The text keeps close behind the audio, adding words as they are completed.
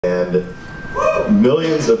And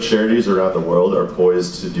millions of charities around the world are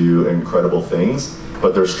poised to do incredible things,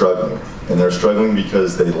 but they're struggling. And they're struggling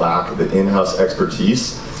because they lack the in-house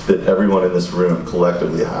expertise that everyone in this room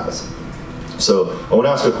collectively has. So I want to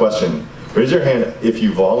ask a question. Raise your hand if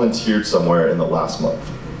you volunteered somewhere in the last month.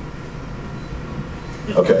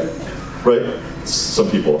 Okay, right? Some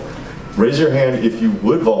people. Raise your hand if you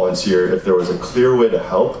would volunteer if there was a clear way to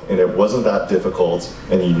help and it wasn't that difficult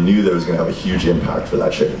and you knew that it was going to have a huge impact for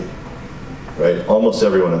that charity. Right? Almost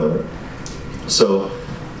everyone in the room. So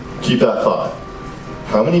keep that thought.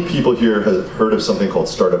 How many people here have heard of something called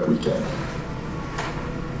Startup Weekend?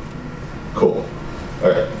 Cool. All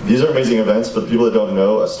right. These are amazing events. For the people that don't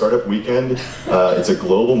know, a Startup Weekend, it's a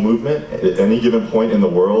global movement. At any given point in the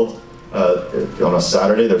world, on a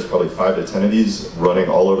Saturday, there's probably 5 to 10 of these running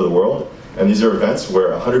all over the world. And these are events where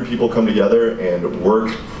 100 people come together and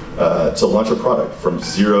work to launch a product from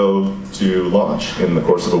zero to launch in the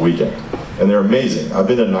course of a weekend. And they're amazing. I've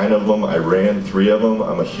been to 9 of them. I ran 3 of them.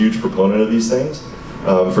 I'm a huge proponent of these things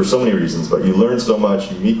for so many reasons. But you learn so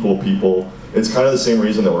much. You meet cool people. It's kind of the same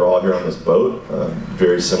reason that we're all here on this boat.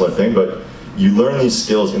 Very similar thing. But you learn these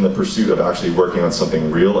skills in the pursuit of actually working on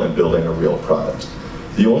something real and building a real product.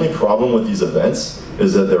 The only problem with these events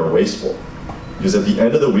is that they're wasteful. Because at the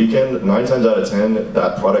end of the weekend, 9 times out of 10,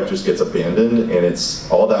 that product just gets abandoned and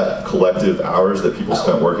it's all that collective hours that people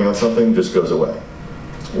spent working on something just goes away.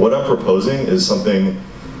 What I'm proposing is something,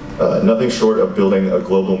 nothing short of building a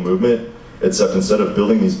global movement, except instead of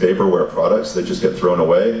building these vaporware products that just get thrown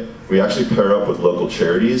away, we actually pair up with local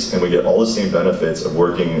charities and we get all the same benefits of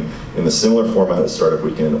working in the similar format as Startup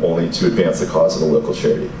Weekend, only to advance the cause of a local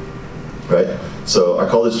charity. Right? So I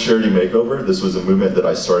call this Charity Makeover. This was a movement that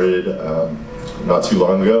I started not too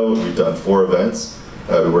long ago. We've done 4 events.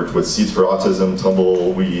 We worked with Seeds for Autism,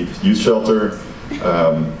 Tumbleweed Youth Shelter,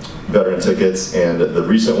 Veteran Tickets, and the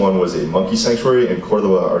recent one was a monkey sanctuary in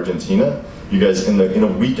Cordoba, Argentina. You guys, in a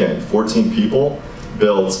weekend, 14 people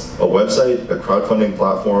built a website, a crowdfunding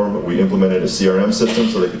platform. We implemented a CRM system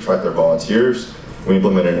so they could track their volunteers. We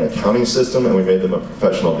implemented an accounting system and we made them a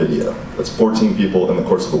professional video. That's 14 people in the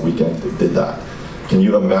course of a weekend that did that. Can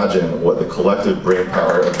you imagine what the collective brain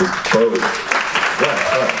power of this boat is?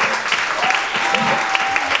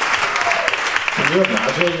 Can you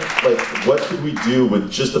imagine, like, what could we do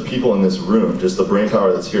with just the people in this room, just the brain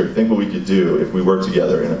power that's here? Think what we could do if we work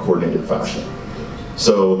together in a coordinated fashion.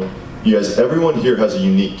 So, you guys, everyone here has a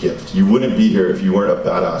unique gift. You wouldn't be here if you weren't a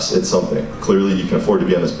badass at something. Clearly, you can afford to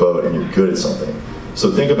be on this boat and you're good at something. So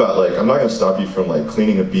think about, like, I'm not gonna stop you from like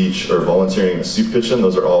cleaning a beach or volunteering in a soup kitchen.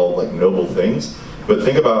 Those are all like noble things. But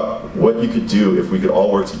think about what you could do if we could all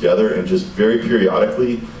work together and just very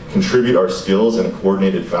periodically contribute our skills in a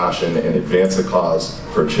coordinated fashion and advance the cause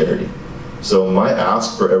for a charity. So my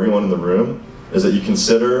ask for everyone in the room is that you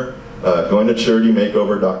consider going to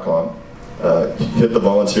charitymakeover.com, hit the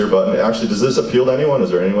volunteer button. Actually, does this appeal to anyone? Is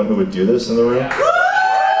there anyone who would do this in the room?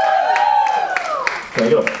 Can I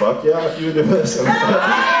get a fuck yeah if you would do this? Okay.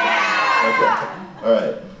 All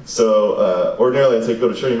right. So ordinarily I'd say go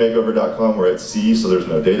to charitymakeover.com. We're at sea, so there's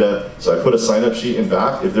no data. So I put a sign-up sheet in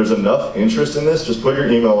back. If there's enough interest in this, just put your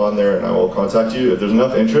email on there and I will contact you. If there's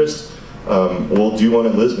enough interest, we'll do one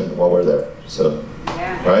in Lisbon while we're there. So, all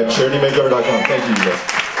right, charitymakeover.com. Thank you, guys.